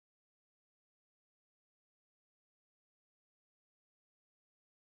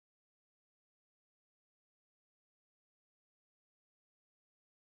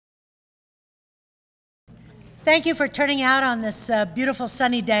Thank you for turning out on this beautiful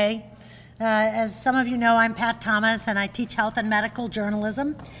sunny day. As some of you know, I'm Pat Thomas, and I teach health and medical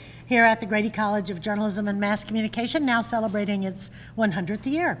journalism here at the Grady College of Journalism and Mass Communication, now celebrating its 100th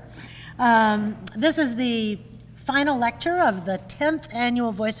year. This is the final lecture of the 10th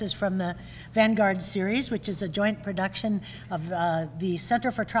annual Voices from the Vanguard series, which is a joint production of the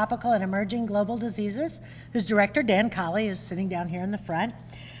Center for Tropical and Emerging Global Diseases, whose director, Dan Colley, is sitting down here in the front.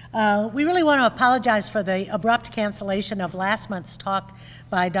 We really want to apologize for the abrupt cancellation of last month's talk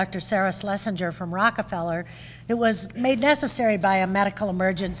by Dr. Sarah Schlesinger from Rockefeller. It was made necessary by a medical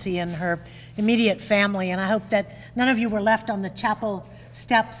emergency in her immediate family, and I hope that none of you were left on the chapel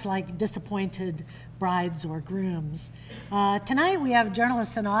steps like disappointed brides or grooms. Tonight we have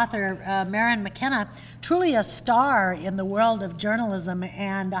journalist and author Maryn McKenna, truly a star in the world of journalism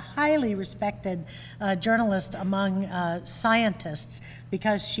and a highly respected journalist among scientists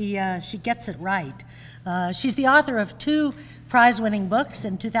because she gets it right. She's the author of 2 prize-winning books.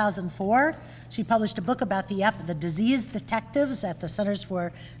 In 2004, she published a book about the disease detectives at the Centers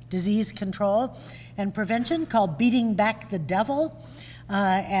for Disease Control and Prevention called Beating Back the Devil.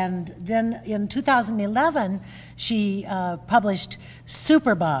 And then in 2011, she published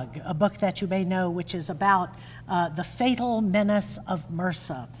Superbug, a book that you may know, which is about the Fatal Menace of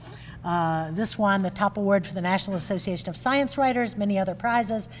MRSA. This won the top award for the National Association of Science Writers, many other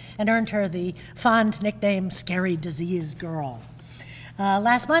prizes, and earned her the fond nickname Scary Disease Girl.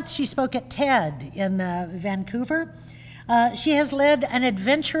 Last month, she spoke at TED in Vancouver. She has led an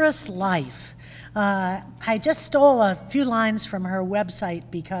adventurous life. I just stole a few lines from her website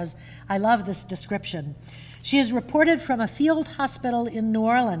because I love this description. She is reported from a field hospital in New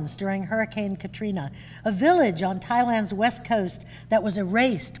Orleans during Hurricane Katrina, a village on Thailand's west coast that was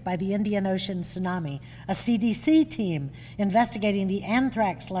erased by the Indian Ocean tsunami, a CDC team investigating the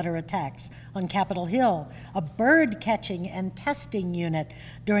anthrax letter attacks on Capitol Hill, a bird catching and testing unit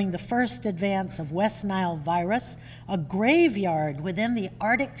during the first advance of West Nile virus, a graveyard within the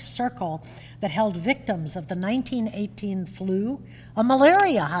Arctic Circle that held victims of the 1918 flu, a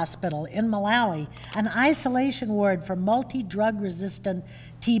malaria hospital in Malawi, an isolation ward for multi-drug resistant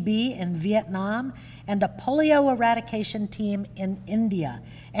TB in Vietnam, and a polio eradication team in India,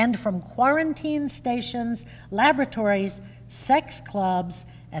 and from quarantine stations, laboratories, sex clubs,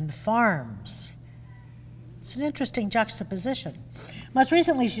 and farms. It's an interesting juxtaposition. Most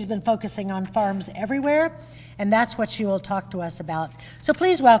recently, she's been focusing on farms everywhere, and that's what she will talk to us about. So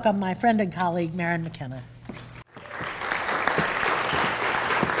please welcome my friend and colleague, Maryn McKenna.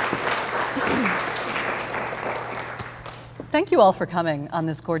 Thank you all for coming on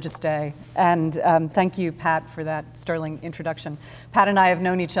this gorgeous day, and thank you, Pat, for that sterling introduction. Pat and I have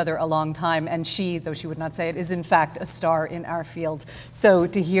known each other a long time, and she, though she would not say it, is in fact a star in our field. So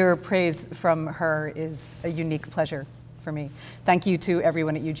to hear praise from her is a unique pleasure for me. Thank you to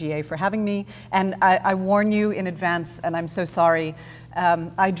everyone at UGA for having me, and I warn you in advance, and I'm so sorry,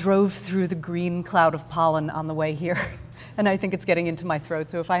 I drove through the green cloud of pollen on the way here. And I think it's getting into my throat.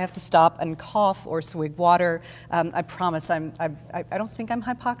 So if I have to stop and cough or swig water, I promise I don't think I'm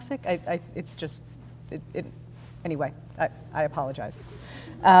hypoxic. It's just, anyway, I apologize.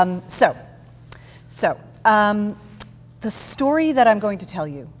 The story that I'm going to tell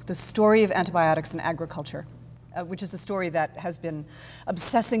you, the story of antibiotics in agriculture, which is a story that has been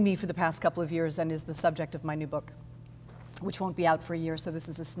obsessing me for the past couple of years and is the subject of my new book, which won't be out for a year, so this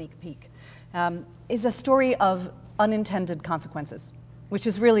is a sneak peek, is a story of unintended consequences, which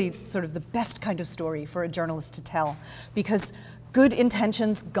is really sort of the best kind of story for a journalist to tell, because good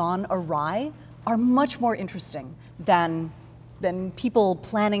intentions gone awry are much more interesting than people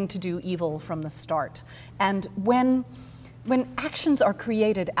planning to do evil from the start. And when actions are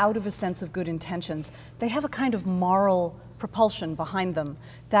created out of a sense of good intentions, they have a kind of moral propulsion behind them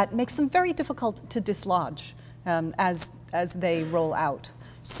that makes them very difficult to dislodge as they roll out.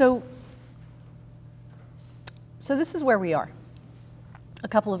 So this is where we are. A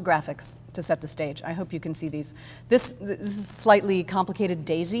couple of graphics to set the stage. I hope you can see these. This slightly complicated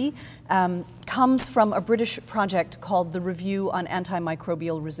daisy comes from a British project called the Review on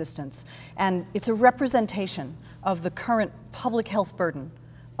Antimicrobial Resistance. And it's a representation of the current public health burden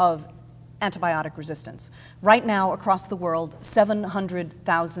of antibiotic resistance. Right now, across the world,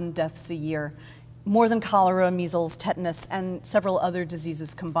 700,000 deaths a year, more than cholera, measles, tetanus, and several other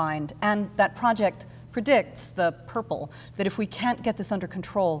diseases combined. And that project predicts, the purple, that if we can't get this under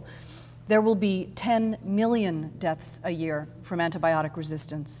control, there will be 10 million deaths a year from antibiotic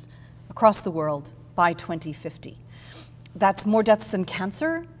resistance across the world by 2050. That's more deaths than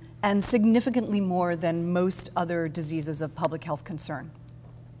cancer and significantly more than most other diseases of public health concern.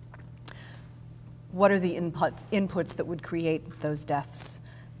 What are the inputs that would create those deaths?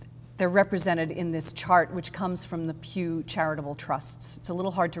 They're represented in this chart, which comes from the Pew Charitable Trusts. It's a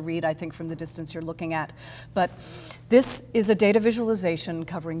little hard to read, I think, from the distance you're looking at. But this is a data visualization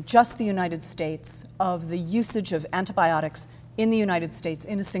covering just the United States of the usage of antibiotics in the United States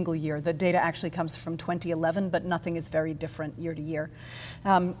in a single year. The data actually comes from 2011, but nothing is very different year to year.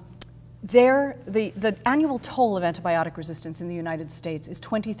 The annual toll of antibiotic resistance in the United States is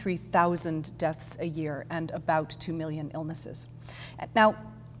 23,000 deaths a year and about 2 million illnesses. Now,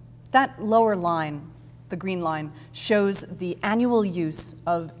 that lower line, the green line, shows the annual use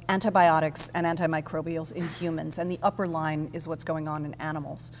of antibiotics and antimicrobials in humans, and the upper line is what's going on in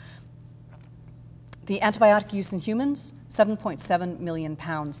animals. The antibiotic use in humans, 7.7 million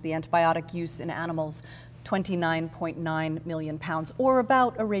pounds. The antibiotic use in animals, 29.9 million pounds, or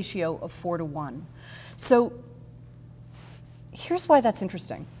about a ratio of 4 to 1. So here's why that's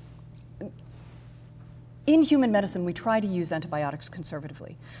interesting. In human medicine, we try to use antibiotics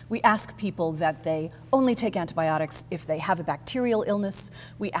conservatively. We ask people that they only take antibiotics if they have a bacterial illness.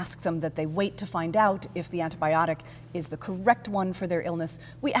 We ask them that they wait to find out if the antibiotic is the correct one for their illness.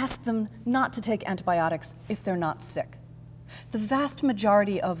 We ask them not to take antibiotics if they're not sick. The vast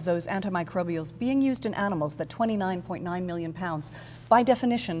majority of those antimicrobials being used in animals, that 29.9 million pounds, by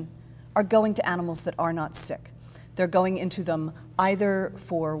definition, are going to animals that are not sick. They're going into them either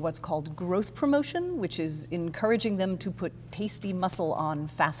for what's called growth promotion, which is encouraging them to put tasty muscle on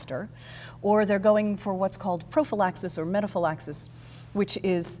faster, or they're going for what's called prophylaxis or metaphylaxis, which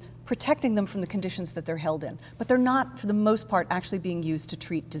is protecting them from the conditions that they're held in. But they're not, for the most part, actually being used to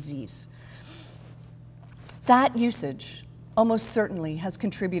treat disease. That usage almost certainly has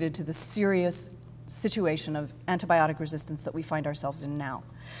contributed to the serious situation of antibiotic resistance that we find ourselves in now.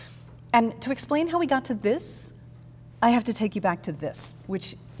 And to explain how we got to this, I have to take you back to this,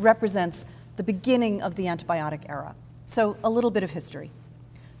 which represents the beginning of the antibiotic era. So a little bit of history.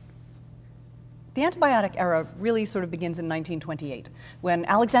 The antibiotic era really sort of begins in 1928, when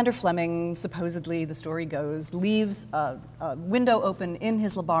Alexander Fleming, supposedly, the story goes, leaves a window open in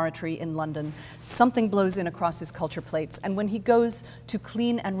his laboratory in London. Something blows in across his culture plates, and when he goes to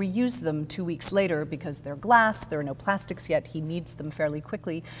clean and reuse them 2 weeks later, because they're glass, there are no plastics yet, he needs them fairly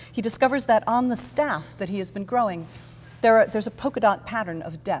quickly, he discovers that on the staff that he has been growing, there's a polka dot pattern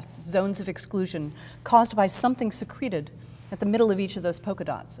of death, zones of exclusion, caused by something secreted at the middle of each of those polka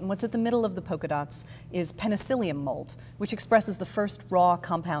dots. And what's at the middle of the polka dots is penicillium mold, which expresses the first raw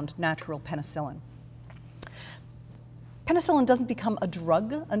compound natural penicillin. Penicillin doesn't become a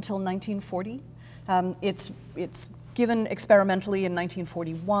drug until 1940. It's given experimentally in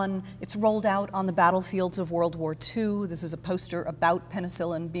 1941. It's rolled out on the battlefields of World War II. This is a poster about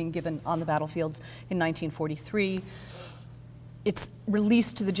penicillin being given on the battlefields in 1943. It's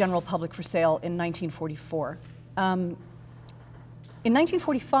released to the general public for sale in 1944. In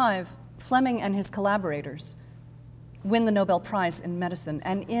 1945, Fleming and his collaborators win the Nobel Prize in medicine,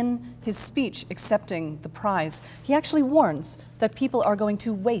 and in his speech accepting the prize, he actually warns that people are going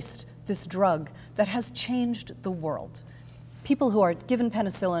to waste this drug that has changed the world. People who are given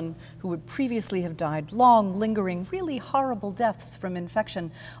penicillin, who would previously have died long, lingering, really horrible deaths from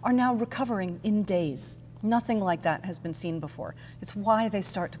infection, are now recovering in days. Nothing like that has been seen before. It's why they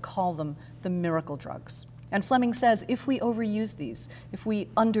start to call them the miracle drugs. And Fleming says, if we overuse these, if we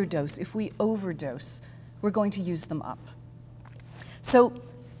underdose, if we overdose, we're going to use them up. So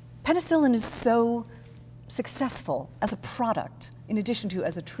penicillin is so successful as a product, in addition to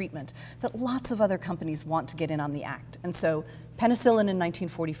as a treatment, that lots of other companies want to get in on the act. And so penicillin in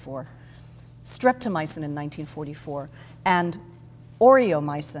 1944, streptomycin in 1944, and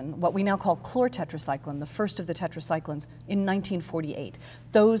aureomycin, what we now call chlortetracycline, the first of the tetracyclines, in 1948.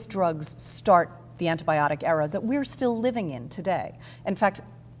 Those drugs start the antibiotic era that we're still living in today. In fact,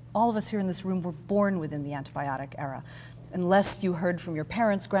 all of us here in this room were born within the antibiotic era. Unless you heard from your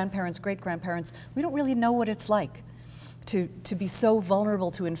parents, grandparents, great-grandparents, we don't really know what it's like to be so vulnerable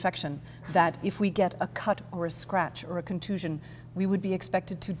to infection that if we get a cut or a scratch or a contusion, we would be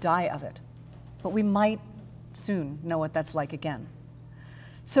expected to die of it. But we might soon know what that's like again.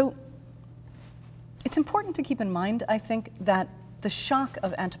 So it's important to keep in mind, I think, that the shock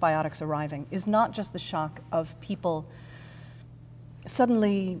of antibiotics arriving is not just the shock of people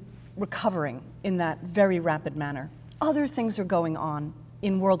suddenly recovering in that very rapid manner. Other things are going on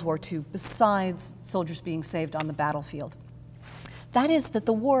in World War II besides soldiers being saved on the battlefield. That is that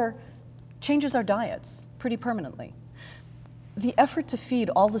the war changes our diets pretty permanently. The effort to feed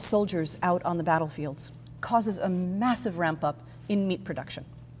all the soldiers out on the battlefields causes a massive ramp up in meat production.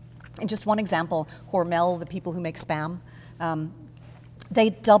 In just one example, Hormel, the people who make Spam, They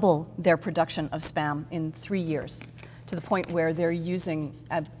double their production of spam in 3 years, to the point where they're using,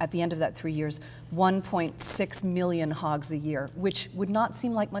 at the end of that 3 years, 1.6 million hogs a year, which would not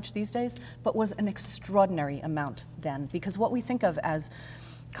seem like much these days, but was an extraordinary amount then, because what we think of as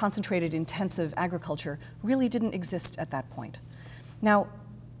concentrated, intensive agriculture really didn't exist at that point. Now,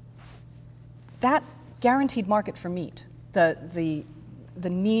 that guaranteed market for meat, the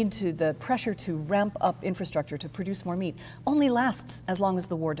pressure to ramp up infrastructure to produce more meat only lasts as long as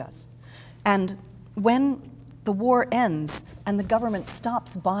the war does. And when the war ends and the government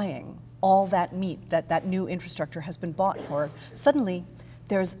stops buying all that meat that new infrastructure has been bought for, suddenly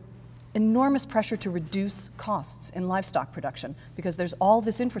there's enormous pressure to reduce costs in livestock production because there's all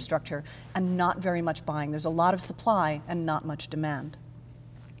this infrastructure and not very much buying. There's a lot of supply and not much demand.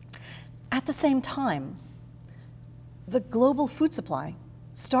 At the same time, the global food supply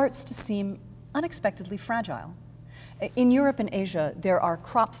starts to seem unexpectedly fragile. In Europe and Asia, there are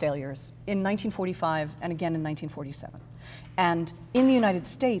crop failures in 1945 and again in 1947. And in the United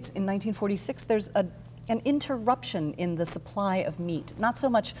States, in 1946, there's an interruption in the supply of meat, not so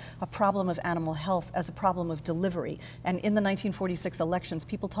much a problem of animal health as a problem of delivery. And in the 1946 elections,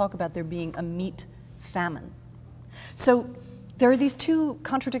 people talk about there being a meat famine. So there are these two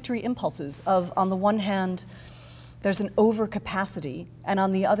contradictory impulses of, on the one hand, there's an overcapacity, and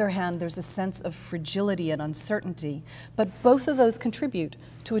on the other hand, there's a sense of fragility and uncertainty. But both of those contribute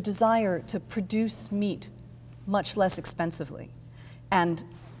to a desire to produce meat much less expensively. And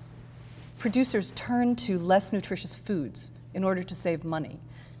producers turn to less nutritious foods in order to save money.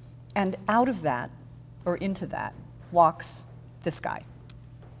 And out of that, or into that, walks this guy.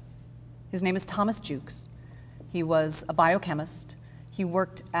 His name is Thomas Jukes. He was a biochemist. He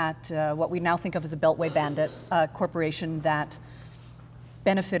worked at what we now think of as a Beltway Bandit, a corporation that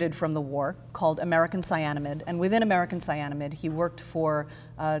benefited from the war called American Cyanamid. And within American Cyanamid, he worked for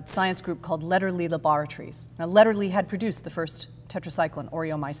a science group called Letterly Laboratories. Now, Letterly had produced the first tetracycline,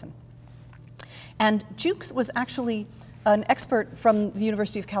 aureomycin. And Jukes was actually an expert from the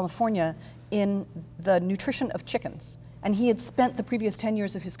University of California in the nutrition of chickens. And he had spent the previous 10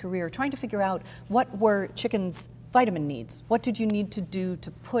 years of his career trying to figure out what were chickens' vitamin needs. What did you need to do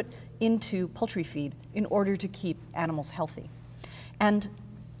to put into poultry feed in order to keep animals healthy? And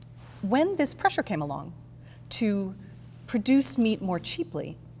when this pressure came along to produce meat more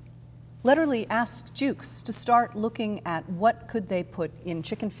cheaply, Letterly asked Jukes to start looking at what could they put in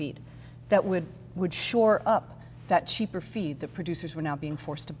chicken feed that would shore up that cheaper feed that producers were now being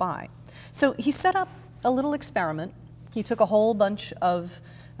forced to buy. So he set up a little experiment. He took a whole bunch of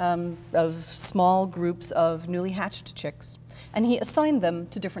small groups of newly hatched chicks, and he assigned them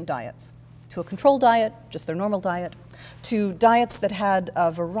to different diets. To a control diet, just their normal diet, to diets that had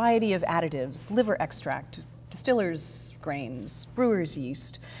a variety of additives, liver extract, distiller's grains, brewer's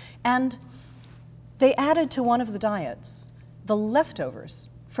yeast, and they added to one of the diets the leftovers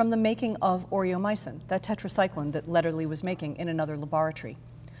from the making of aureomycin, that tetracycline that Letterly was making in another laboratory.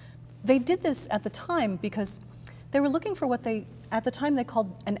 They did this at the time because they were looking for what at the time they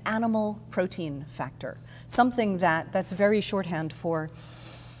called an animal protein factor, something that's very shorthand for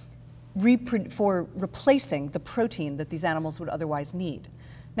replacing the protein that these animals would otherwise need.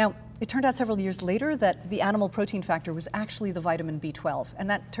 Now, it turned out several years later that the animal protein factor was actually the vitamin B12, and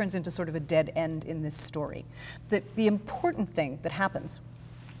that turns into sort of a dead end in this story. The important thing that happens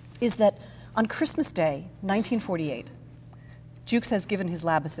is that on Christmas Day, 1948, Jukes has given his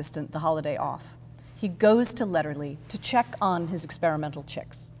lab assistant the holiday off. He goes to Letterly to check on his experimental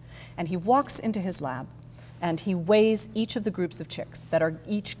chicks. And he walks into his lab and he weighs each of the groups of chicks that are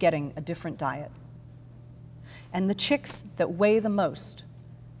each getting a different diet. And the chicks that weigh the most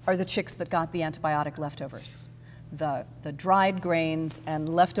are the chicks that got the antibiotic leftovers, the dried grains and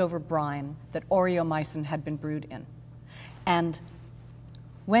leftover brine that aureomycin had been brewed in. And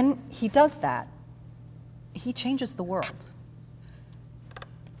when he does that, he changes the world.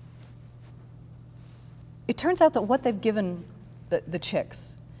 It turns out that what they've given the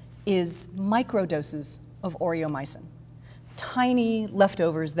chicks is microdoses of aureomycin, tiny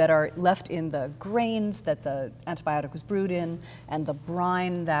leftovers that are left in the grains that the antibiotic was brewed in and the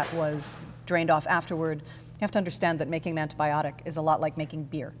brine that was drained off afterward. You have to understand that making an antibiotic is a lot like making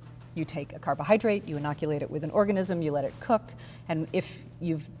beer. You take a carbohydrate, you inoculate it with an organism, you let it cook, and if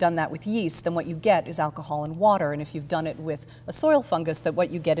you've done that with yeast, then what you get is alcohol and water, and if you've done it with a soil fungus, then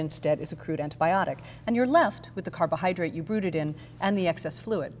what you get instead is a crude antibiotic. And you're left with the carbohydrate you brewed it in and the excess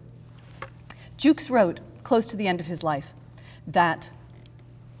fluid. Jukes wrote, close to the end of his life, that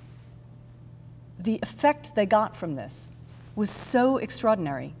the effect they got from this was so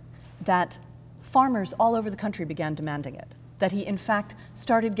extraordinary that farmers all over the country began demanding it. that he in fact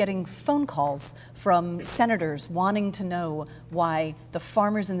started getting phone calls from senators wanting to know why the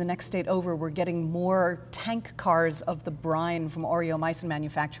farmers in the next state over were getting more tank cars of the brine from oreomycin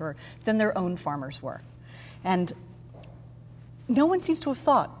manufacturer than their own farmers were. And no one seems to have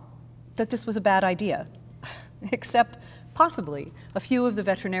thought that this was a bad idea, except possibly a few of the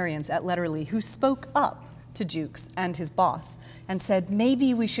veterinarians at Letterly who spoke up to Jukes and his boss and said,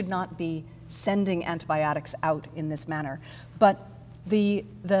 maybe we should not be sending antibiotics out in this manner. But the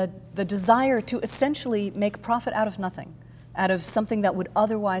desire to essentially make profit out of nothing, out of something that would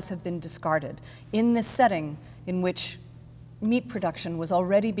otherwise have been discarded, in this setting in which meat production was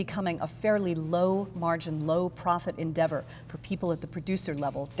already becoming a fairly low margin, low profit endeavor for people at the producer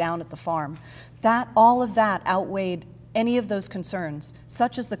level down at the farm, all of that outweighed any of those concerns,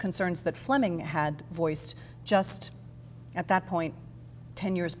 such as the concerns that Fleming had voiced just at that point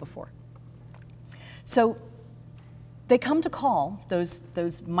 10 years before. So they come to call those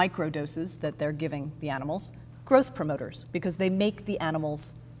microdoses that they're giving the animals growth promoters, because they make the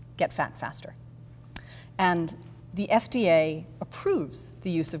animals get fat faster. And the FDA approves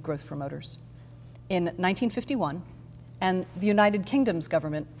the use of growth promoters in 1951, and the United Kingdom's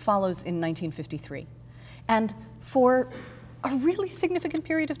government follows in 1953. And for a really significant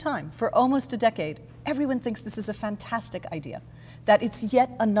period of time, for almost a decade, everyone thinks this is a fantastic idea, that it's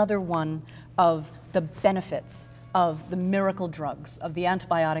yet another one of the benefits of the miracle drugs of the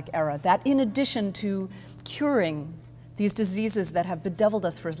antibiotic era, that in addition to curing these diseases that have bedeviled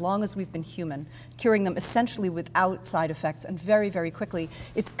us for as long as we've been human, curing them essentially without side effects and very, very quickly,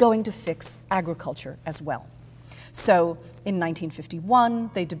 it's going to fix agriculture as well. So in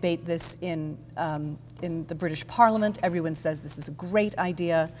 1951, they debate this in the British Parliament. Everyone says this is a great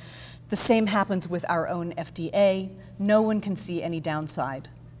idea. The same happens with our own FDA. No one can see any downside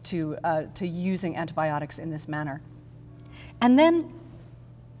to using antibiotics in this manner. And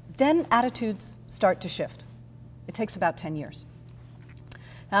then attitudes start to shift. It takes about 10 years.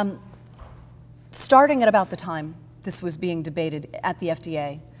 Starting at about the time this was being debated at the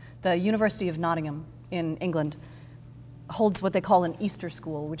FDA, the University of Nottingham in England holds what they call an Easter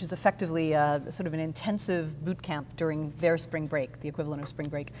school, which is effectively sort of an intensive boot camp during their spring break, the equivalent of spring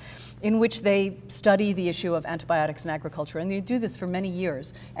break, in which they study the issue of antibiotics in agriculture. And they do this for many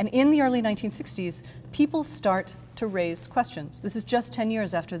years. And in the early 1960s, people start to raise questions. This is just 10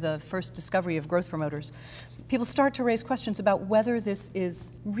 years after the first discovery of growth promoters. People start to raise questions about whether this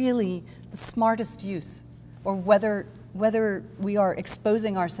is really the smartest use, or whether we are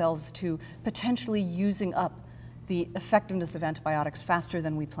exposing ourselves to potentially using up the effectiveness of antibiotics faster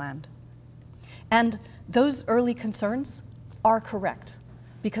than we planned. And those early concerns are correct,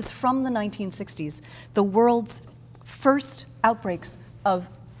 because from the 1960s, the world's first outbreaks of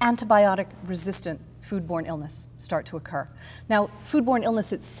antibiotic-resistant foodborne illness start to occur. Now, foodborne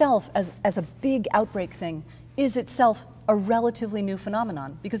illness itself, as a big outbreak thing, is itself a relatively new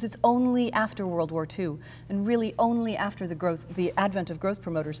phenomenon, because it's only after World War II, and really only after the advent of growth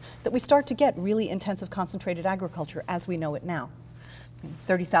promoters, that we start to get really intensive concentrated agriculture as we know it now.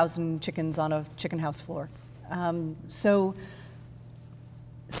 30,000 chickens on a chicken house floor. So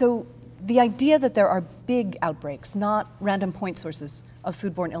the idea that there are big outbreaks, not random point sources of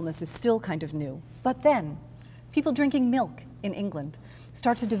foodborne illness, is still kind of new. But then, people drinking milk in England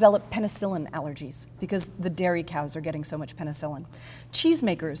start to develop penicillin allergies because the dairy cows are getting so much penicillin.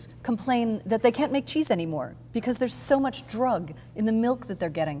 Cheesemakers complain that they can't make cheese anymore because there's so much drug in the milk that they're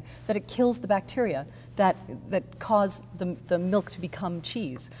getting that it kills the bacteria that cause the milk to become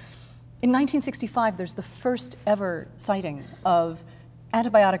cheese. In 1965, there's the first ever sighting of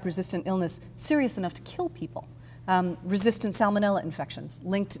antibiotic-resistant illness serious enough to kill people. Resistant salmonella infections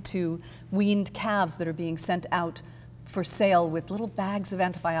linked to weaned calves that are being sent out for sale with little bags of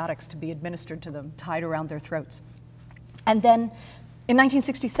antibiotics to be administered to them, tied around their throats. And then in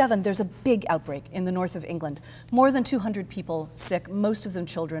 1967, there's a big outbreak in the north of England. More than 200 people sick, most of them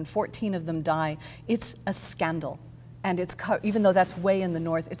children, 14 of them die. It's a scandal. And even though that's way in the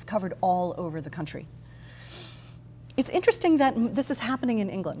north, it's covered all over the country. It's interesting that this is happening in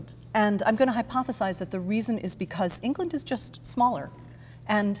England. And I'm going to hypothesize that the reason is because England is just smaller.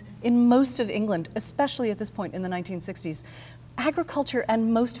 And in most of England, especially at this point in the 1960s, agriculture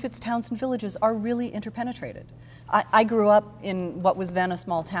and most of its towns and villages are really interpenetrated. I grew up in what was then a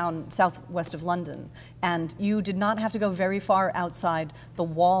small town southwest of London, and you did not have to go very far outside the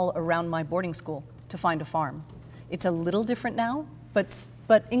wall around my boarding school to find a farm. It's a little different now,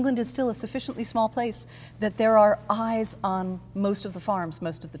 but England is still a sufficiently small place that there are eyes on most of the farms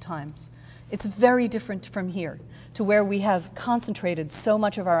most of the times. It's very different from here, to where we have concentrated so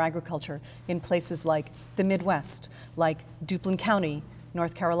much of our agriculture in places like the Midwest, like Duplin County,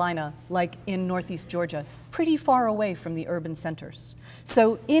 North Carolina, like in Northeast Georgia, pretty far away from the urban centers.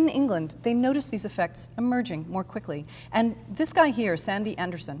 So in England, they notice these effects emerging more quickly. And this guy here, Sandy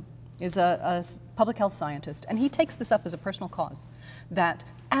Anderson, is a public health scientist, and he takes this up as a personal cause, that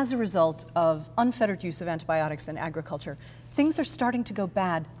as a result of unfettered use of antibiotics in agriculture, things are starting to go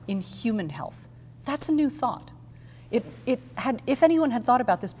bad in human health. That's a new thought. If anyone had thought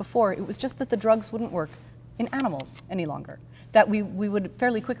about this before, it was just that the drugs wouldn't work in animals any longer, that we would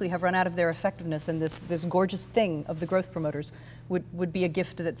fairly quickly have run out of their effectiveness, and this gorgeous thing of the growth promoters would be a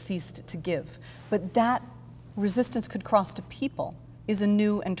gift that ceased to give. But that resistance could cross to people is a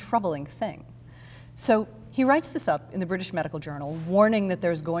new and troubling thing. So he writes this up in the British Medical Journal, warning that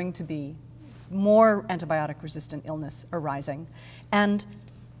there's going to be more antibiotic-resistant illness arising, and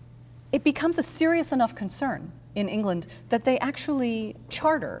it becomes a serious enough concern in England that they actually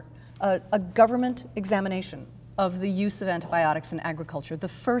charter a government examination of the use of antibiotics in agriculture, the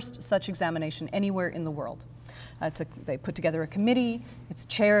first such examination anywhere in the world. They put together a committee. It's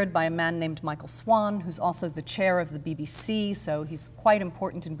chaired by a man named Michael Swan, who's also the chair of the BBC, so he's quite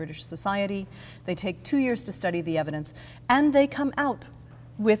important in British society. They take 2 years to study the evidence, and they come out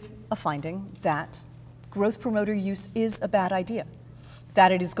with a finding that growth promoter use is a bad idea,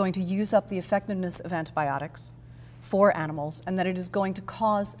 that it is going to use up the effectiveness of antibiotics for animals, and that it is going to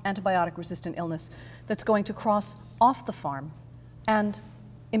cause antibiotic-resistant illness that's going to cross off the farm and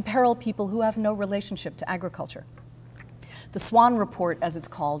imperil people who have no relationship to agriculture. The Swan Report, as it's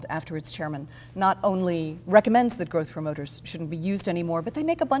called after its chairman, not only recommends that growth promoters shouldn't be used anymore, but they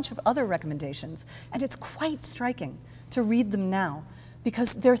make a bunch of other recommendations. And it's quite striking to read them now,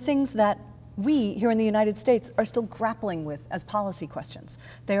 because they're things that we here in the United States are still grappling with as policy questions.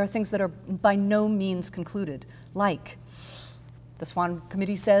 They are things that are by no means concluded, like the Swan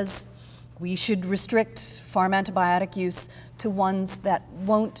Committee says we should restrict farm antibiotic use to ones that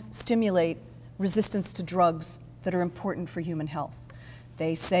won't stimulate resistance to drugs that are important for human health.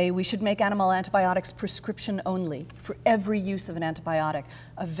 They say we should make animal antibiotics prescription only. For every use of an antibiotic,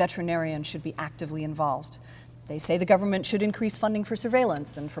 a veterinarian should be actively involved. They say the government should increase funding for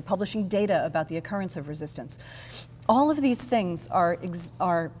surveillance and for publishing data about the occurrence of resistance. All of these things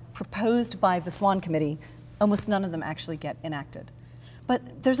are proposed by the Swan Committee. Almost none of them actually get enacted.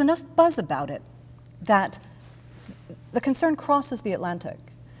 But there's enough buzz about it that the concern crosses the Atlantic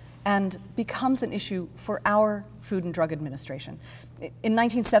and becomes an issue for our Food and Drug Administration. In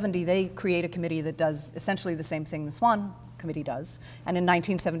 1970, they create a committee that does essentially the same thing the Swan Committee does, and in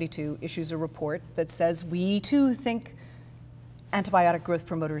 1972 issues a report that says we too think antibiotic growth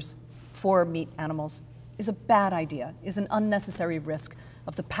promoters for meat animals is a bad idea, is an unnecessary risk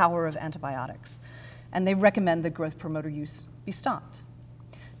of the power of antibiotics, and they recommend that growth promoter use be stopped.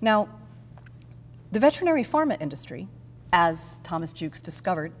 Now, the veterinary pharma industry, as Thomas Jukes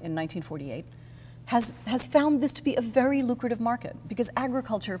discovered in 1948, has found this to be a very lucrative market, because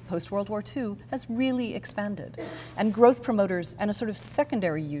agriculture post-World War II has really expanded. And growth promoters and a sort of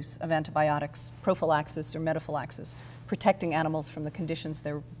secondary use of antibiotics, prophylaxis or metaphylaxis, protecting animals from the conditions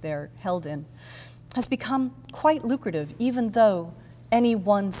they're held in, has become quite lucrative, even though any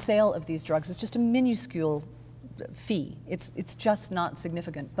one sale of these drugs is just a minuscule fee. It's just not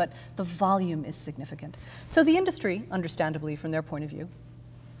significant, but the volume is significant. So the industry, understandably from their point of view,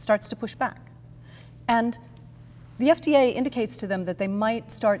 starts to push back. And the FDA indicates to them that they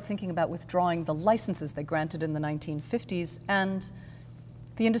might start thinking about withdrawing the licenses they granted in the 1950s, and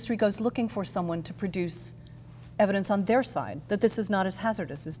the industry goes looking for someone to produce evidence on their side that this is not as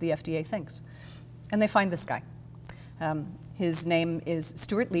hazardous as the FDA thinks. And they find this guy. His name is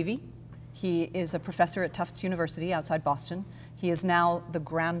Stuart Levy. He is a professor at Tufts University outside Boston. He is now the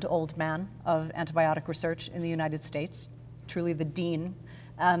grand old man of antibiotic research in the United States, truly the dean.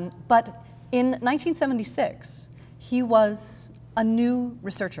 But in 1976, he was a new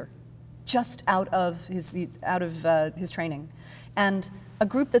researcher, just out of his training. And a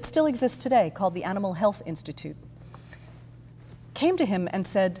group that still exists today, called the Animal Health Institute, came to him and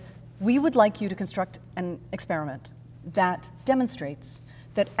said, we would like you to construct an experiment that demonstrates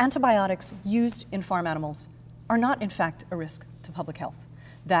that antibiotics used in farm animals are not, in fact, a risk to public health,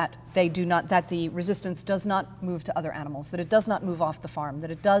 that the resistance does not move to other animals, that it does not move off the farm, that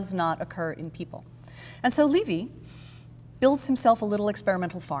it does not occur in people. And so Levy builds himself a little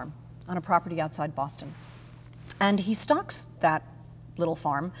experimental farm on a property outside Boston. And he stocks that little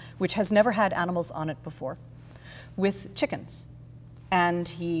farm, which has never had animals on it before, with chickens. And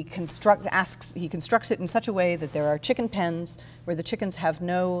he constructs it in such a way that there are chicken pens where the chickens have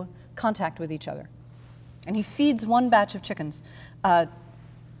no contact with each other. And he feeds one batch of chickens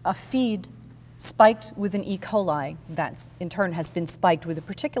a feed spiked with an E. coli that in turn has been spiked with a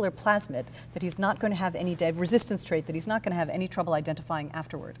particular plasmid that he's not going to have any resistance trait that he's not going to have any trouble identifying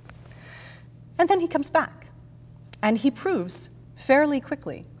afterward. And then he comes back, and he proves fairly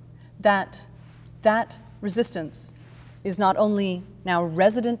quickly that that resistance is not only now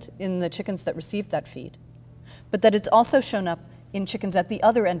resident in the chickens that received that feed, but that it's also shown up in chickens at the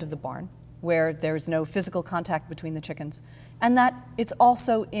other end of the barn, where there's no physical contact between the chickens, and that it's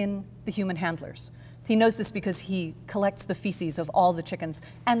also in the human handlers. He knows this because he collects the feces of all the chickens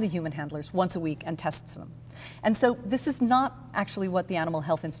and the human handlers once a week and tests them. And so this is not actually what the Animal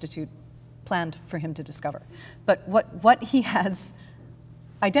Health Institute planned for him to discover. But what he has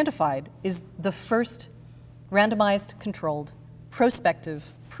identified is the first randomized, controlled,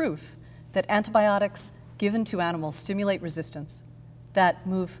 prospective proof that antibiotics given to animals stimulate resistance that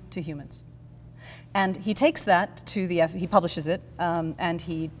move to humans. And he takes that to he publishes it,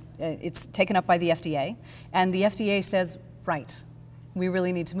 and it's taken up by the FDA, and the FDA says, right, we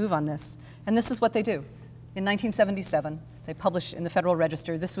really need to move on this. And this is what they do. In 1977, they publish in the Federal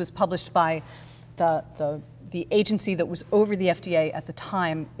Register. This was published by the agency that was over the FDA at the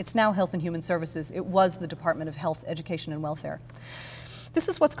time. It's now Health and Human Services. It was the Department of Health, Education, and Welfare. This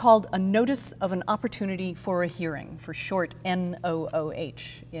is what's called a Notice of an Opportunity for a Hearing, for short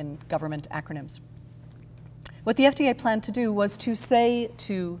NOOH in government acronyms. What the FDA planned to do was to say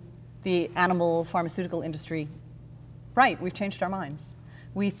to the animal pharmaceutical industry, right, we've changed our minds.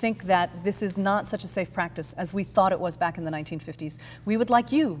 We think that this is not such a safe practice as we thought it was back in the 1950s. We would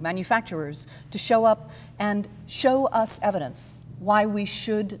like you, manufacturers, to show up and show us evidence why we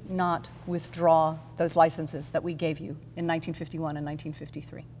should not withdraw those licenses that we gave you in 1951 and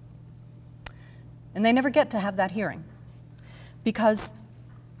 1953. And they never get to have that hearing because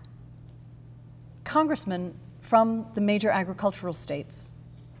congressmen from the major agricultural states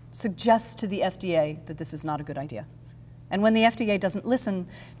suggest to the FDA that this is not a good idea. And when the FDA doesn't listen,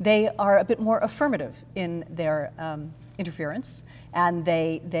 they are a bit more affirmative in their interference, and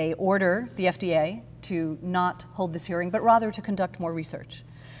they order the FDA to not hold this hearing, but rather to conduct more research.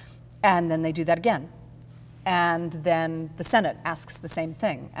 And then they do that again. And then the Senate asks the same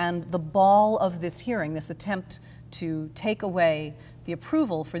thing. And the ball of this hearing, this attempt to take away the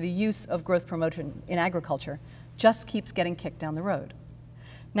approval for the use of growth promotion in agriculture, just keeps getting kicked down the road.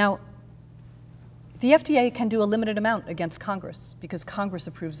 Now, the FDA can do a limited amount against Congress because Congress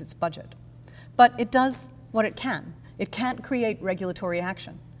approves its budget. But it does what it can. It can't create regulatory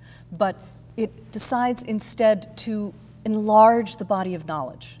action. But it decides instead to enlarge the body of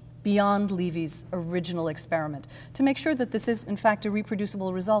knowledge beyond Levy's original experiment to make sure that this is, in fact, a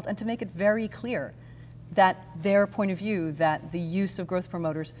reproducible result and to make it very clear that their point of view that the use of growth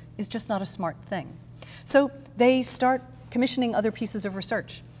promoters is just not a smart thing. So they start commissioning other pieces of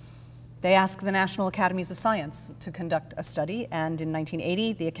research. They ask the National Academies of Science to conduct a study, and in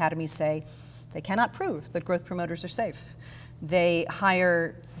 1980, the academies say they cannot prove that growth promoters are safe. They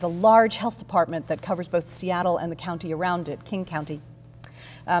hire the large health department that covers both Seattle and the county around it, King County,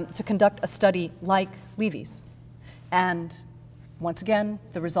 to conduct a study like Levy's. And once again,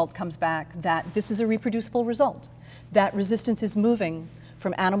 the result comes back that this is a reproducible result, that resistance is moving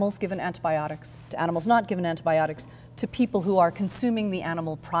from animals given antibiotics to animals not given antibiotics to people who are consuming the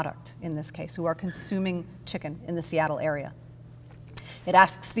animal product, in this case, who are consuming chicken in the Seattle area. It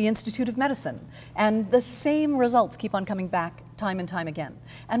asks the Institute of Medicine, and the same results keep on coming back time and time again.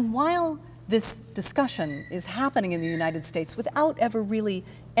 And while this discussion is happening in the United States without ever really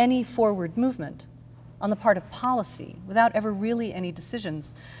any forward movement on the part of policy, without ever really any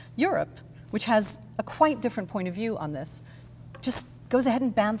decisions, Europe, which has a quite different point of view on this, just goes ahead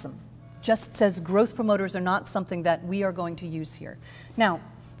and bans them. Just says growth promoters are not something that we are going to use here. Now,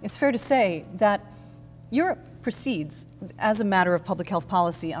 it's fair to say that Europe proceeds as a matter of public health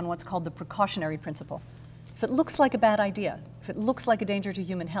policy on what's called the precautionary principle. If it looks like a bad idea, if it looks like a danger to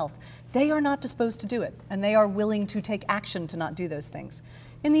human health, they are not disposed to do it, and they are willing to take action to not do those things.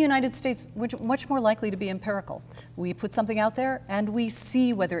 In the United States, we're much more likely to be empirical. We put something out there, and we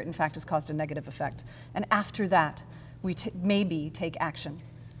see whether it in fact has caused a negative effect. And after that, we maybe take action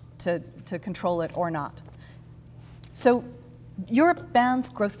to control it or not. So Europe bans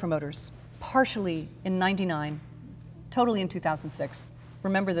growth promoters partially in '99, totally in 2006.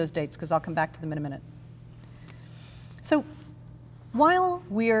 Remember those dates, because I'll come back to them in a minute. So while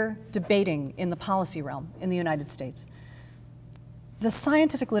we're debating in the policy realm in the United States, the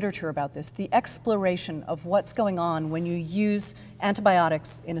scientific literature about this, the exploration of what's going on when you use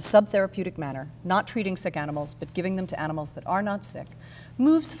antibiotics in a subtherapeutic manner, not treating sick animals, but giving them to animals that are not sick,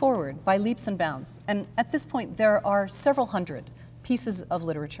 moves forward by leaps and bounds. And at this point, there are several hundred pieces of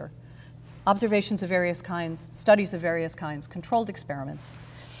literature, observations of various kinds, studies of various kinds, controlled experiments,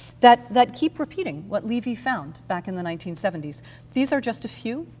 that keep repeating what Levy found back in the 1970s. These are just a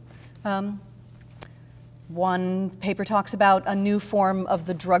few. One paper talks about a new form of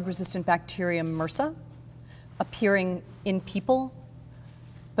the drug-resistant bacterium MRSA appearing in people,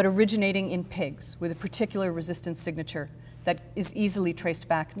 but originating in pigs with a particular resistance signature that is easily traced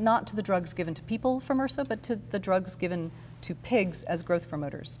back not to the drugs given to people for MRSA, but to the drugs given to pigs as growth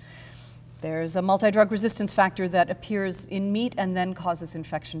promoters. There's a multi-drug resistance factor that appears in meat and then causes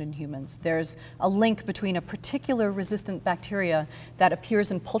infection in humans. There's a link between a particular resistant bacteria that appears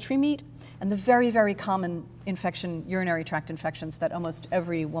in poultry meat and the very, very common infection, urinary tract infections that almost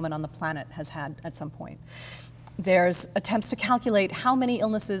every woman on the planet has had at some point. There's attempts to calculate how many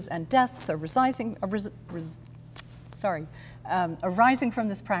illnesses and deaths are arising from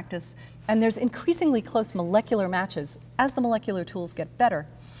this practice, and there's increasingly close molecular matches as the molecular tools get better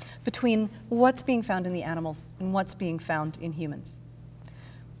between what's being found in the animals and what's being found in humans.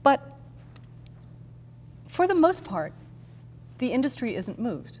 But for the most part, the industry isn't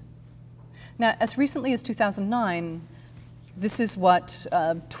moved. Now, as recently as 2009, this is what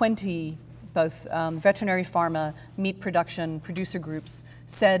 20 both veterinary pharma, meat production, producer groups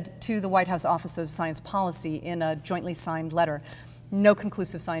said to the White House Office of Science Policy in a jointly signed letter. No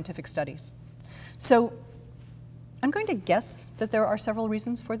conclusive scientific studies. So I'm going to guess that there are several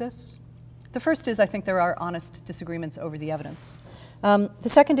reasons for this. The first is I think there are honest disagreements over the evidence. The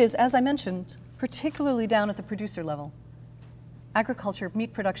second is, as I mentioned, particularly down at the producer level, agriculture,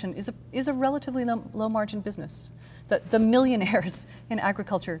 meat production is a relatively low margin business. The millionaires in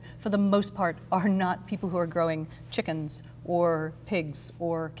agriculture, for the most part, are not people who are growing chickens or pigs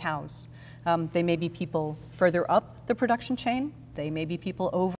or cows. They may be people further up the production chain. They may be people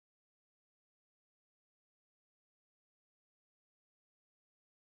over